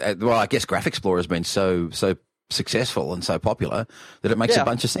well, I guess Graph Explorer has been so successful and so popular that it makes a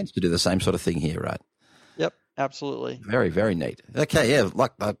bunch of sense to do the same sort of thing here, right? Yep, absolutely. Very, very neat. Okay, yeah,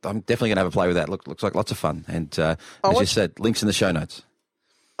 like I'm definitely gonna have a play with that. Looks like lots of fun. And as you said, links in the show notes.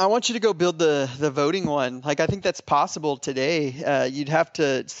 I want you to go build the voting one. Like I think that's possible today. You'd have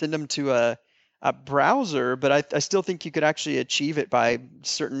to send them to a browser, but I still think you could actually achieve it by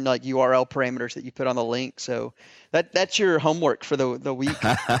certain like URL parameters that you put on the link. So that's your homework for the week.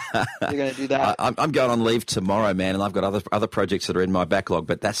 You're going to do that. I'm going on leave tomorrow, man, and I've got other projects that are in my backlog.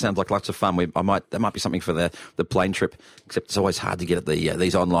 But that sounds like lots of fun. That might be something for the plane trip. Except it's always hard to get at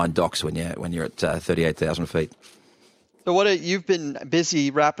these online docs when you're at 38,000 feet. So you've been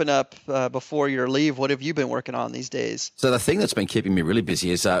busy wrapping up before your leave. What have you been working on these days? So the thing that's been keeping me really busy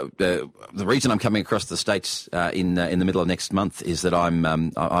is the reason I'm coming across the States in the middle of next month is that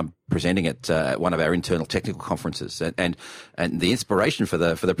I'm presenting at one of our internal technical conferences, and the inspiration for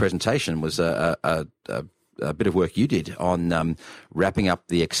the presentation was a bit of work you did on wrapping up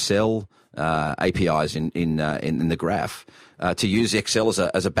the Excel APIs in the graph to use Excel as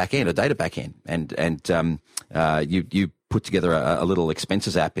a backend, a data backend, and you put together a little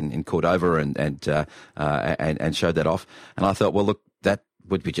expenses app in Cordova and showed that off. And I thought, well, look, that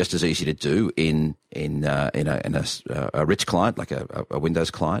would be just as easy to do in a rich client like a Windows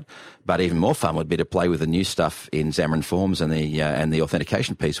client, but even more fun would be to play with the new stuff in Xamarin Forms and the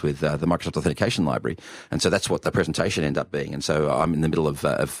authentication piece with the Microsoft Authentication Library. And so that's what the presentation ended up being. And so I'm in the middle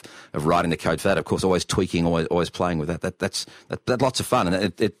of writing the code for that. Of course, always tweaking, always playing with that. That's lots of fun.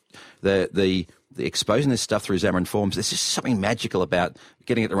 And the exposing this stuff through Xamarin Forms, there's just something magical about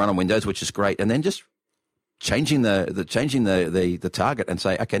getting it to run on Windows, which is great, and then just changing the target and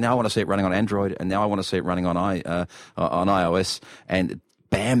say, okay, now I want to see it running on Android, and now I want to see it running on iOS, and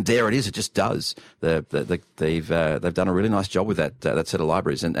bam, there it is. It just does. They've done a really nice job with that set of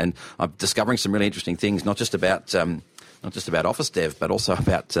libraries, and I'm discovering some really interesting things, not just about Office Dev, but also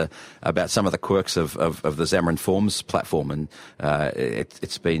about some of the quirks of the Xamarin Forms platform, and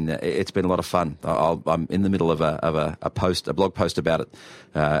it's been a lot of fun. I'm in the middle of a blog post about it,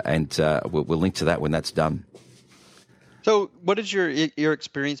 and we'll link to that when that's done. So, what has your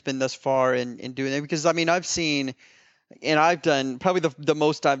experience been thus far in doing that? Because I mean, I've seen, and I've done probably the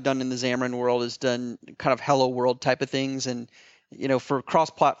most I've done in the Xamarin world is done kind of Hello World type of things, and for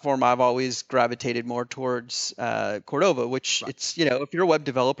cross-platform, I've always gravitated more towards Cordova, which it's, if you're a web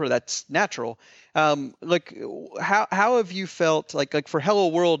developer, that's natural. Like, how have you felt like for Hello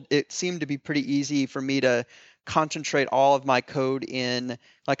World, it seemed to be pretty easy for me to concentrate all of my code in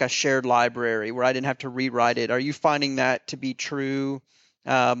like a shared library where I didn't have to rewrite it. Are you finding that to be true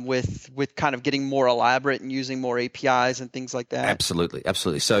with kind of getting more elaborate and using more APIs and things like that? Absolutely.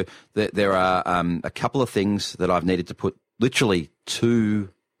 So there are a couple of things that I've needed to put literally two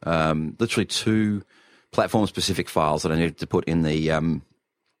platform-specific files that I needed to put in the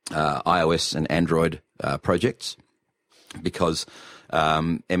iOS and Android projects, because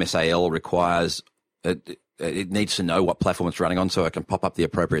MSAL requires it needs to know what platform it's running on, so it can pop up the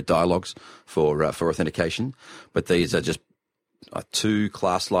appropriate dialogues for authentication. But these are just two C#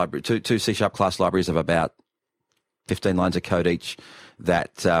 class libraries of about 15 lines of code each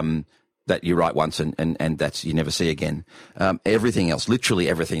that you write once and that's you never see again. Everything else, literally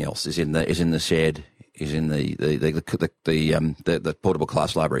everything else, is in the shared the portable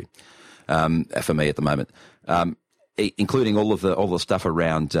class library for me at the moment. Including all the stuff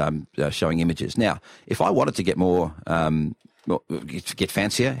around showing images. Now, if I wanted to get more, get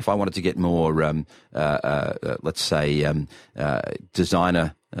fancier, if I wanted to get more, let's say,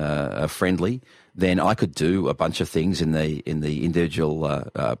 designer friendly, then I could do a bunch of things in the individual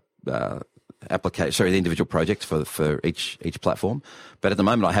the individual project for each platform. But at the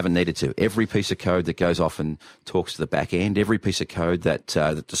moment, I haven't needed to. Every piece of code that goes off and talks to the back end, every piece of code that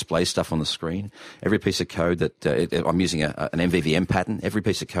displays stuff on the screen, every piece of code that I'm using an MVVM pattern, every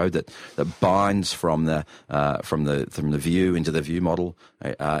piece of code that binds from the view into the view model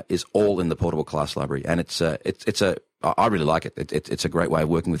is all in the portable class library, and I really like it. It's a great way of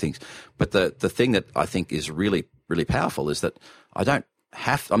working with things. But the thing that I think is really, really powerful is that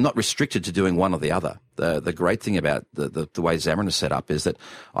I'm not restricted to doing one or the other. The great thing about the way Xamarin is set up is that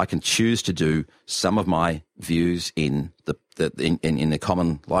I can choose to do some of my views in the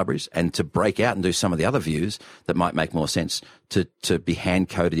common libraries, and to break out and do some of the other views that might make more sense to be hand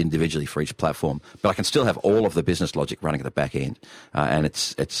coded individually for each platform. But I can still have all of the business logic running at the back end, and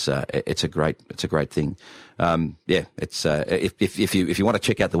it's a great thing. If you want to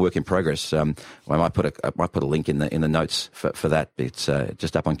check out the work in progress, I might put a link in the notes for that. It's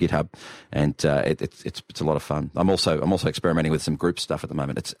just up on GitHub, and it's a lot of fun. I'm also experimenting with some group stuff at the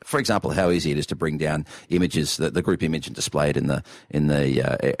moment. It's, for example, how easy it is to bring down images, the group image, and display it in the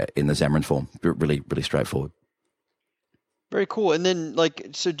Xamarin form. Really, really straightforward. Very cool. And then,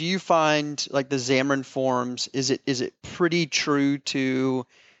 so do you find the Xamarin Forms, is it pretty true to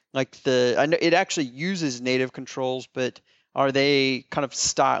I know it actually uses native controls, but are they kind of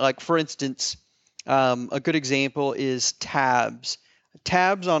style? For instance, a good example is tabs.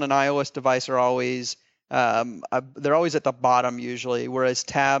 Tabs on an iOS device are always they're always at the bottom usually, whereas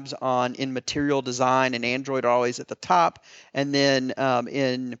tabs in Material Design and Android are always at the top. And then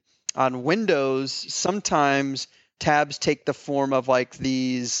on Windows, sometimes tabs take the form of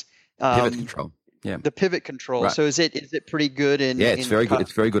these pivot control. Yeah, the pivot control. Right. So is it pretty good in? Yeah, it's very good.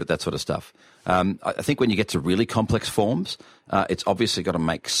 It's very good at that sort of stuff. I think when you get to really complex forms, it's obviously got to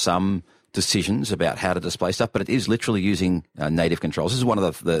make some decisions about how to display stuff, but it is literally using native controls. This is one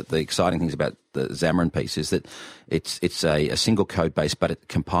of the exciting things about the Xamarin piece, is that it's a single code base, but it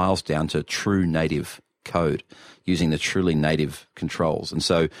compiles down to true native code using the truly native controls. And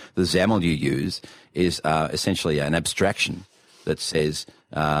so the XAML you use is essentially an abstraction that says,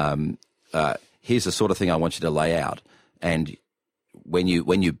 here's the sort of thing I want you to lay out. And when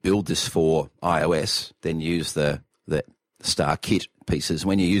you build this for iOS, then use the StarKit pieces.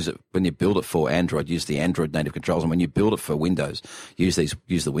 When you build it for Android, use the Android native controls. And when you build it for Windows, use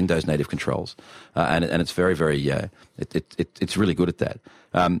the Windows native controls. And it's very, very it's really good at that.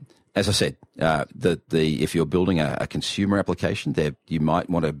 As I said, if you're building a consumer application, you might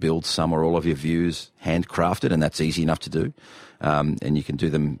want to build some or all of your views handcrafted, and that's easy enough to do. And you can do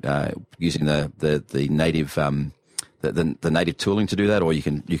them using the native the native tooling to do that, or you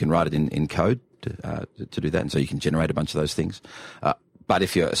can write it in code to do that, and so you can generate a bunch of those things. But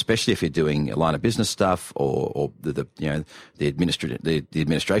especially if you're doing a line of business stuff or the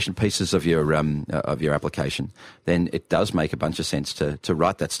administration pieces of your application, then it does make a bunch of sense to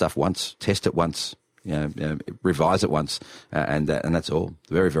write that stuff once, test it once, revise it once, and that's all.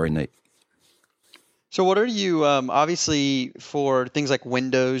 Very, very neat. So what are you obviously for things like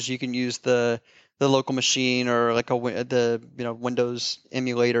Windows, you can use the local machine or the Windows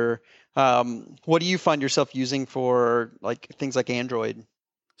emulator. What do you find yourself using for things like Android?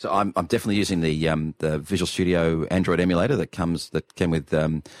 So I'm definitely using the Visual Studio Android emulator that came with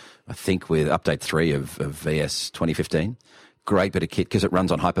I think with update 3 of VS 2015. Great bit of kit because it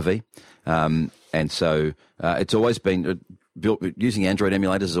runs on Hyper-V, and so it's always been built using Android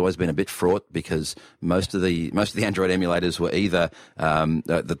emulators has always been a bit fraught because most of the Android emulators were either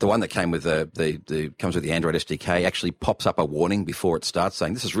the one that came with comes with the Android SDK actually pops up a warning before it starts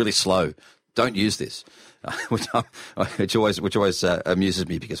saying this is really slow, don't use this, which always amuses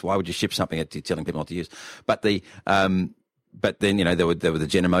me because why would you ship something telling people not to use? But but then there were the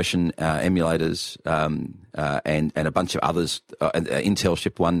Genymotion emulators and a bunch of others. Intel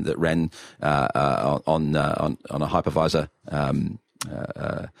shipped one that ran on a hypervisor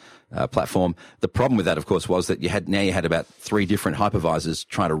platform. The problem with that, of course, was that you had about 3 different hypervisors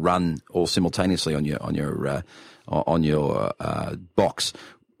trying to run all simultaneously on your box,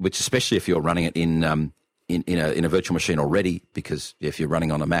 which, especially if you're running it in a virtual machine already, because if you're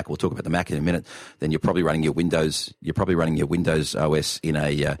running on a Mac, we'll talk about the Mac in a minute, then you're probably running your Windows OS in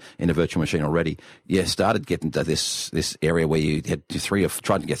a virtual machine already. You started getting to this area where you had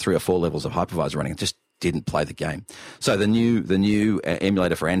tried to get 3 or 4 levels of hypervisor running. It just didn't play the game. So the new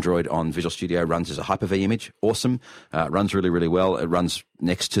emulator for Android on Visual Studio runs as a Hyper-V image. Awesome. Runs really, really well. It runs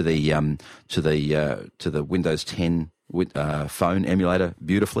next to the Windows 10 phone emulator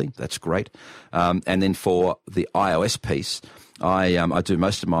beautifully. That's great. And then for the iOS piece, I do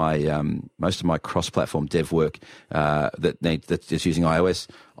most of my cross-platform dev work that is using iOS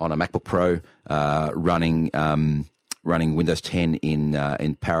on a MacBook Pro, running Windows 10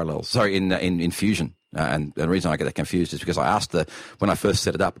 in parallel. Sorry, in Fusion. And the reason I get that confused is because when I first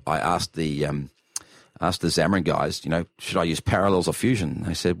set it up, I asked the Xamarin guys, should I use Parallels or Fusion? And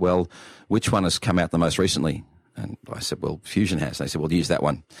they said, well, which one has come out the most recently? And I said, well, Fusion has. And they said, well, use that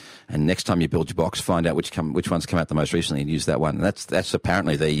one. And next time you build your box, find out which one's come out the most recently and use that one. And that's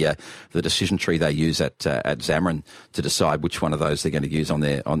apparently the decision tree they use at Xamarin to decide which one of those they're going to use on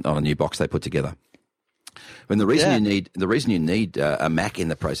a new box they put together. And the reason you need a Mac in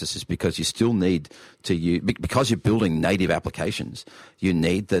the process is because you still need to use, because you're building native applications, you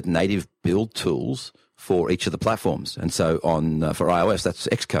need the native build tools for each of the platforms. And so for iOS, that's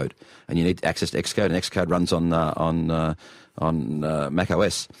Xcode, and you need access to Xcode, and Xcode runs on Mac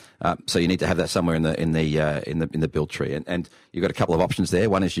OS. So you need to have that somewhere in the build tree. And you've got a couple of options there.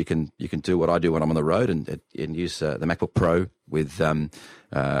 One is you can do what I do when I'm on the road and use the MacBook Pro with a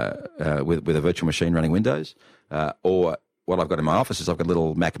virtual machine running Windows, or what I've got in my office is I've got a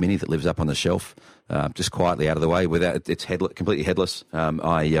little Mac Mini that lives up on the shelf, just quietly out of the way, without it's completely headless.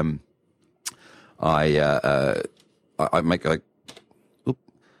 I make like,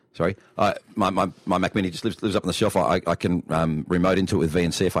 sorry, my Mac Mini just lives up on the shelf. I can remote into it with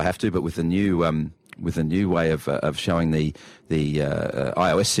VNC if I have to, but with the new way of showing the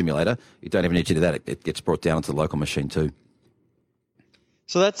iOS simulator, you don't even need to do that. It gets brought down onto the local machine too.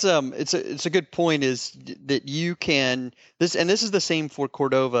 So that's it's a good point, is that you can this is the same for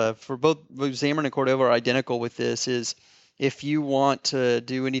Cordova. For both Xamarin and Cordova are identical with this. Is if you want to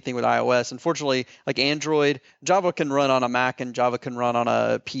do anything with iOS, unfortunately, like Android, Java can run on a Mac and Java can run on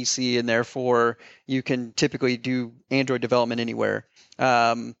a PC, and therefore you can typically do Android development anywhere.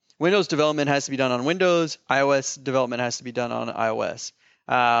 Windows development has to be done on Windows. iOS development has to be done on iOS,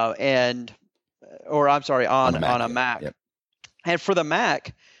 on a Mac. Yep. And for the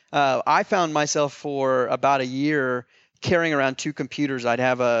Mac, I found myself for about a year carrying around 2 computers. I'd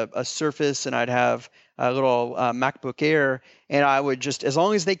have a Surface and I'd have a little MacBook Air, and I would just, as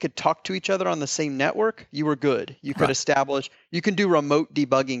long as they could talk to each other on the same network, you were good. You could you can do remote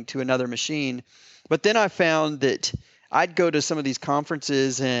debugging to another machine. But then I found that I'd go to some of these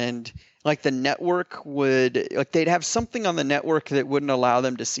conferences and like the network they'd have something on the network that wouldn't allow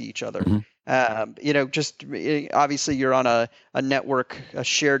them to see each other. Mm-hmm. Just obviously you're on a network, a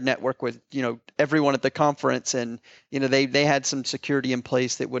shared network with, everyone at the conference, and, they had some security in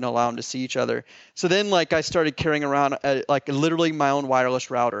place that wouldn't allow them to see each other. So then I started carrying around literally my own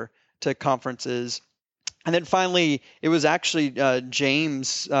wireless router to conferences. And then finally, it was actually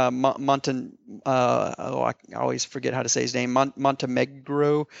James I always forget how to say his name,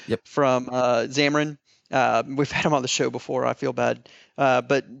 Montenegro. Yep. From Xamarin. We've had him on the show before. I feel bad.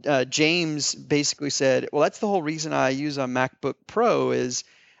 But James basically said, well, that's the whole reason I use a MacBook Pro is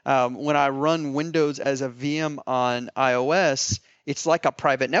when I run Windows as a VM on iOS, it's like a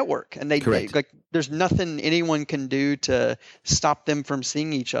private network. And there's nothing anyone can do to stop them from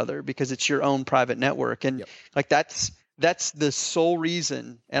seeing each other because it's your own private network. And that's the sole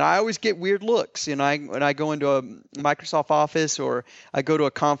reason. And I always get weird looks. When I go into a Microsoft office or I go to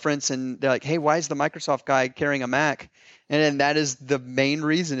a conference and they're like, hey, why is the Microsoft guy carrying a Mac? And then that is the main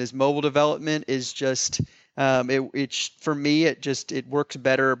reason, is mobile development is just for me, it works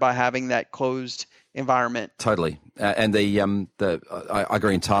better by having that closed environment. Totally. And I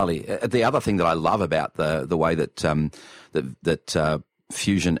agree entirely. The other thing that I love about the way that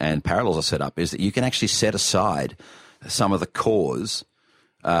Fusion and Parallels are set up is that you can actually set aside some of the cores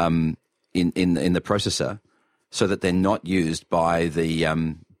in the processor so that they're not used by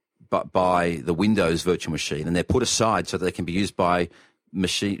the Windows virtual machine, and they're put aside so that they can be used by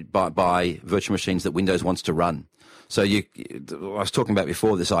virtual machines that Windows wants to run. So I was talking about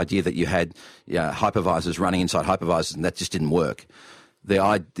before this idea that you had hypervisors running inside hypervisors, and that just didn't work. the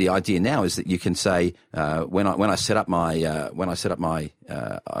idea now is that you can say when I set up my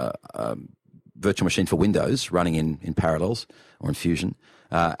virtual machine for Windows running in Parallels or in Fusion,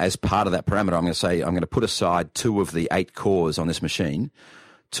 as part of that parameter, I'm going to say I'm going to put aside 2 of the 8 cores on this machine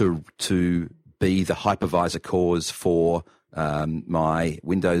to be the hypervisor cores for my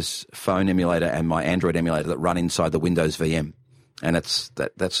Windows Phone emulator and my Android emulator that run inside the Windows VM, and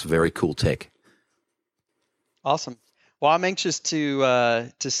that's very cool tech. Awesome. Well, I'm anxious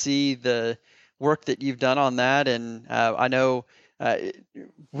to see the work that you've done on that, and I know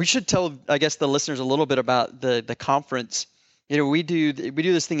we should tell, I guess, the listeners a little bit about the conference. We do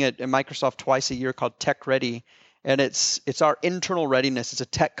this thing at Microsoft twice a year called Tech Ready, and it's our internal readiness. It's a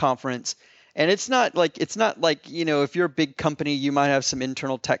tech conference, and it's not like if you're a big company, you might have some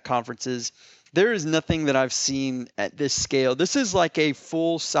internal tech conferences. There is nothing that I've seen at this scale. This is like a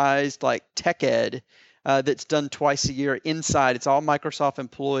full-sized like tech ed. That's done twice a year inside. It's all Microsoft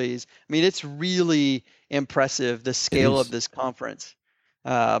employees. I mean, it's really impressive, the scale of this conference.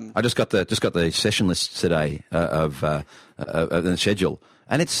 I just got the session list today of the schedule,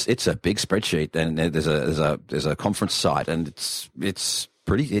 and it's a big spreadsheet, and there's a conference site, and it's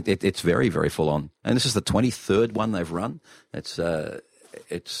pretty. It's very, very full on. And this is the 23rd one they've run. It's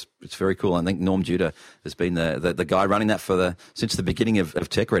very cool. I think Norm Judah has been the guy running that since the beginning of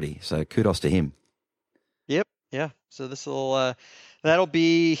Tech Ready. So kudos to him. Yep. Yeah. So that'll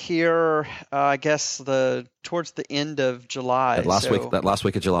be here, I guess towards the end of July. That last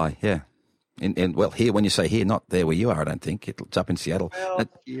week of July. Yeah. Here, when you say here, not there where you are, I don't think it's up in Seattle. Well,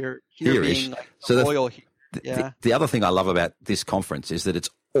 here being like so royal. The other thing I love about this conference is that it's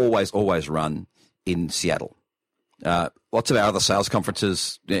always run in Seattle. Lots of our other sales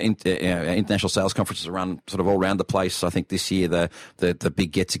conferences, international sales conferences, are run sort of all around the place. I think this year the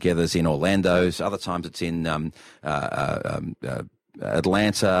big get-togethers in Orlando. Other times it's in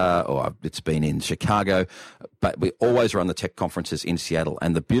Atlanta, or it's been in Chicago. But we always run the tech conferences in Seattle.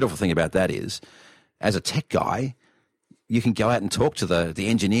 And the beautiful thing about that is, as a tech guy, you can go out and talk to the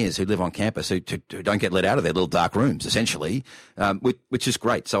engineers who live on campus who don't get let out of their little dark rooms, essentially, which is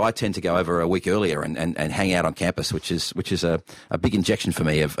great. So I tend to go over a week earlier and hang out on campus, which is a big injection for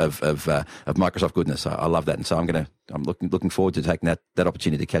me of Microsoft goodness. I love that, and so I'm looking forward to taking that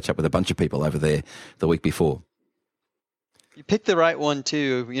opportunity to catch up with a bunch of people over there the week before. You picked the right one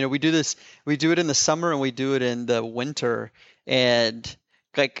too. We do it in the summer and we do it in the winter, and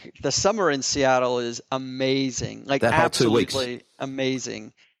like the summer in Seattle is amazing, like that whole 2 weeks. Absolutely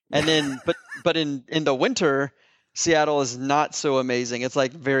amazing. And then, but in the winter, Seattle is not so amazing. It's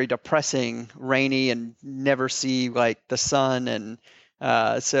like very depressing, rainy, and never see like the sun. And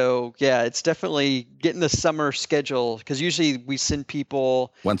so yeah, it's definitely getting the summer schedule, because usually we send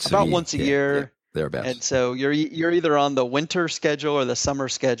people once a year. Yeah, thereabouts. And so you're either on the winter schedule or the summer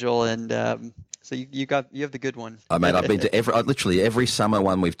schedule, and so you have the good one. I've been to literally every summer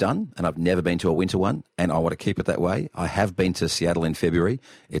one we've done, and I've never been to a winter one, and I want to keep it that way. I have been to Seattle in February.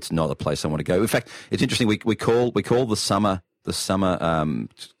 It's not a place I want to go. In fact, it's interesting. We call the summer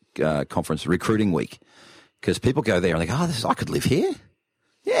conference recruiting week, because people go there and they go, I could live here.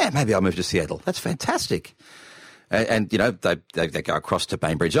 Yeah, maybe I'll move to Seattle. That's fantastic. And they go across to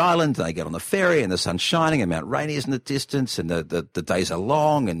Bainbridge Island, they get on the ferry, and the sun's shining, and Mount Rainier's in the distance, and the days are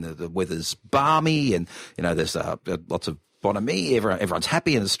long, and the weather's balmy, and there's lots of bonhomie. Everyone's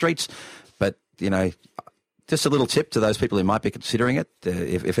happy in the streets. But just a little tip to those people who might be considering it,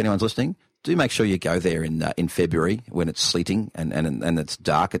 if anyone's listening, do make sure you go there in February when it's sleeting and it's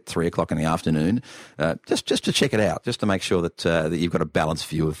dark at 3:00 in the afternoon, just to check it out, just to make sure that you've got a balanced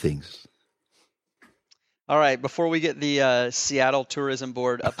view of things. All right, before we get the Seattle Tourism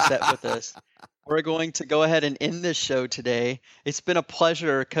Board upset with us, we're going to go ahead and end this show today. It's been a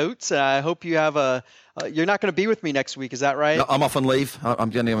pleasure, Coates. I hope you have you're not going to be with me next week, is that right? No, I'm off on leave.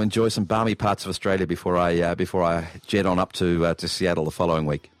 I'm going to enjoy some balmy parts of Australia before I jet on up to Seattle the following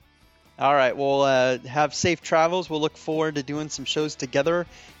week. All right, well, have safe travels. We'll look forward to doing some shows together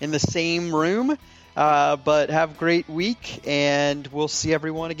in the same room. But have a great week, and we'll see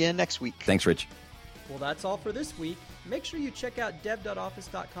everyone again next week. Thanks, Rich. Well, that's all for this week. Make sure you check out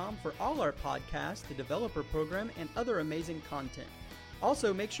dev.office.com for all our podcasts, the developer program, and other amazing content.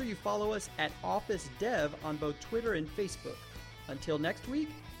 Also, make sure you follow us at Office Dev on both Twitter and Facebook. Until next week,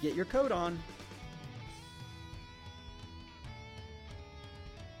 get your code on.